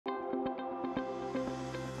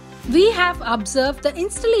We have observed the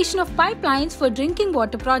installation of pipelines for drinking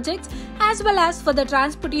water projects as well as for the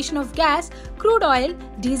transportation of gas, crude oil,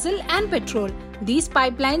 diesel and petrol. These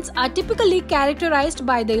pipelines are typically characterized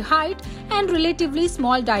by their height and relatively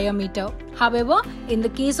small diameter. However, in the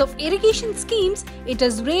case of irrigation schemes, it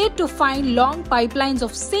is rare to find long pipelines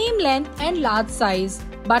of same length and large size.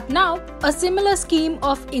 But now, a similar scheme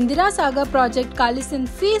of Indira Sagar project Kalisindh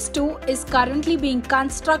Phase 2 is currently being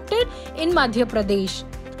constructed in Madhya Pradesh.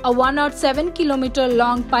 A 107 km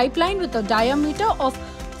long pipeline with a diameter of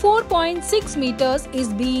 4.6 meters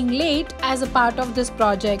is being laid as a part of this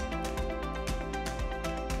project.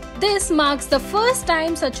 This marks the first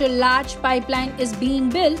time such a large pipeline is being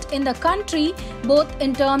built in the country, both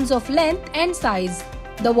in terms of length and size.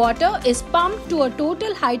 The water is pumped to a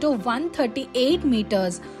total height of 138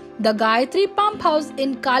 meters. The Gayathri Pumphouse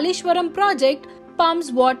in Kaleswaram project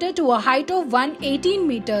pumps water to a height of 118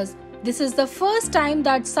 meters. This is the first time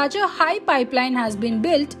that such a high pipeline has been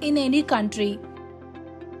built in any country.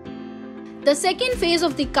 The second phase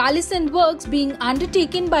of the Kalisindh works being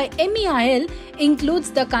undertaken by MEIL includes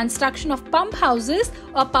the construction of pump houses,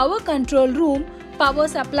 a power control room, power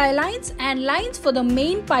supply lines and lines for the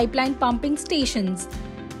main pipeline pumping stations.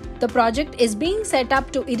 The project is being set up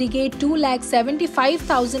to irrigate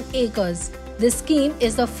 275,000 acres. This scheme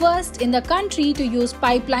is the first in the country to use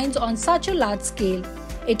pipelines on such a large scale.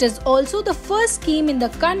 It is also the first scheme in the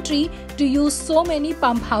country to use so many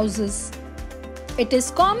pump houses. It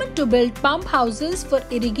is common to build pump houses for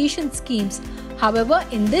irrigation schemes. However,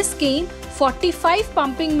 in this scheme, 45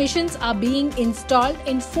 pumping machines are being installed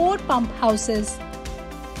in 4 pump houses.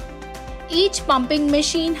 Each pumping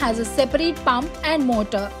machine has a separate pump and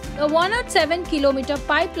motor. The 107 km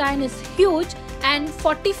pipeline is huge and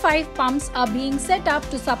 45 pumps are being set up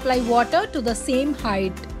to supply water to the same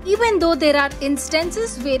height. Even though there are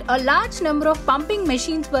instances where a large number of pumping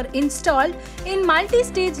machines were installed in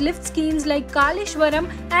multi-stage lift schemes like Kaleswaram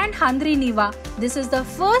and Niva, this is the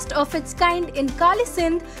first of its kind in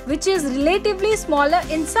Kalisindh, which is relatively smaller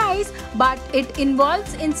in size, but it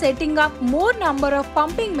involves in setting up more number of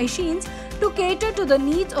pumping machines to cater to the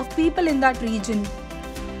needs of people in that region.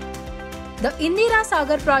 The Indira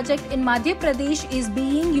Sagar project in Madhya Pradesh is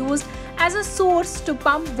being used as a source to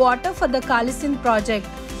pump water for the Kalisindh project.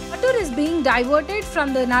 Water is being diverted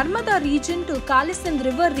from the Narmada region to Kalisindh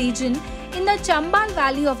river region in the Chambal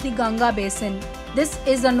valley of the Ganga basin. This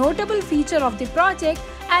is a notable feature of the project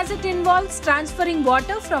as it involves transferring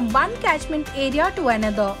water from one catchment area to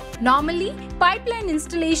another. Normally, pipeline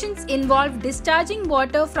installations involve discharging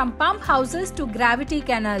water from pump houses to gravity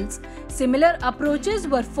canals. Similar approaches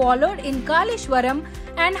were followed in Kaleswaram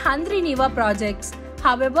and Niva projects.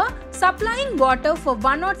 However, supplying water for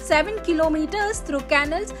 107 kilometers through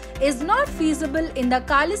canals is not feasible in the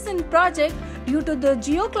Kalisindh project due to the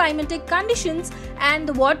geoclimatic conditions, and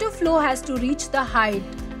the water flow has to reach the height.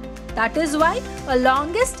 That is why a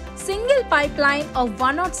longest single pipeline of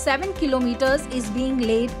 107 kilometers is being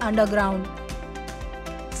laid underground.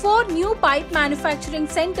 4 new pipe manufacturing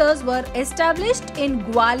centers were established in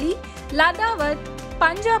Gwali, Ladawat,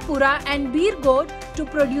 Panjapura and Birgod to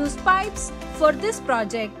produce pipes for this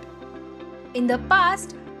project. In the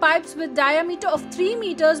past, pipes with diameter of 3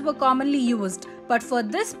 meters were commonly used, but for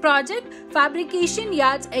this project, fabrication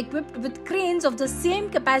yards equipped with cranes of the same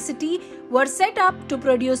capacity were set up to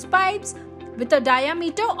produce pipes with a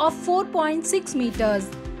diameter of 4.6 meters.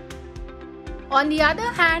 On the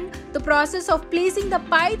other hand, the process of placing the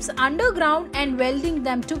pipes underground and welding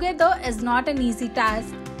them together is not an easy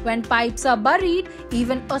task. When pipes are buried,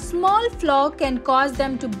 even a small flaw can cause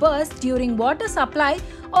them to burst during water supply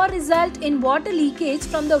or result in water leakage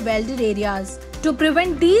from the welded areas. To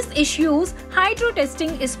prevent these issues, hydro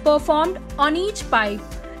testing is performed on each pipe.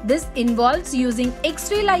 This involves using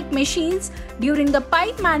X-ray-like machines during the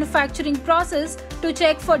pipe manufacturing process to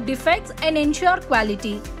check for defects and ensure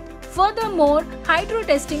quality. Furthermore, hydro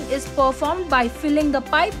testing is performed by filling the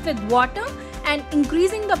pipe with water and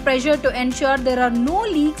increasing the pressure to ensure there are no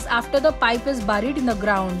leaks after the pipe is buried in the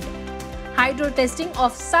ground. Hydro testing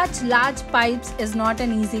of such large pipes is not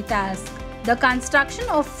an easy task. The construction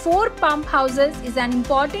of 4 pump houses is an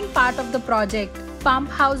important part of the project. Pump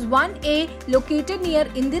House 1A, located near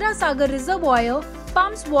Indira Sagar Reservoir,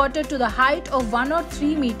 pumps water to the height of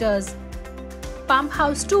 103 meters. Pump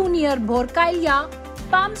House 2 near Bhorkailya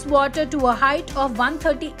pumps water to a height of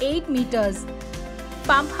 138 meters.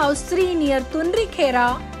 Pump House 3 near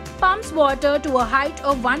Tundrikhera pumps water to a height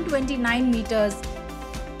of 129 meters.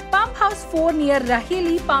 Pump House 4 near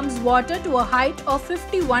Raheli pumps water to a height of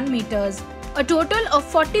 51 meters. A total of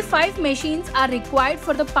 45 machines are required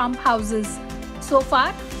for the pump houses. So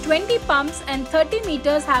far, 20 pumps and 30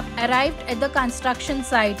 meters have arrived at the construction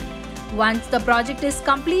site. Once the project is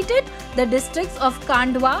completed, the districts of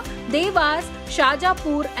Khandwa, Dewas,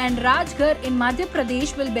 Shajapur and Rajgarh in Madhya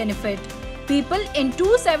Pradesh will benefit. People in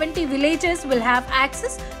 270 villages will have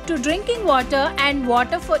access to drinking water and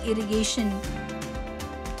water for irrigation.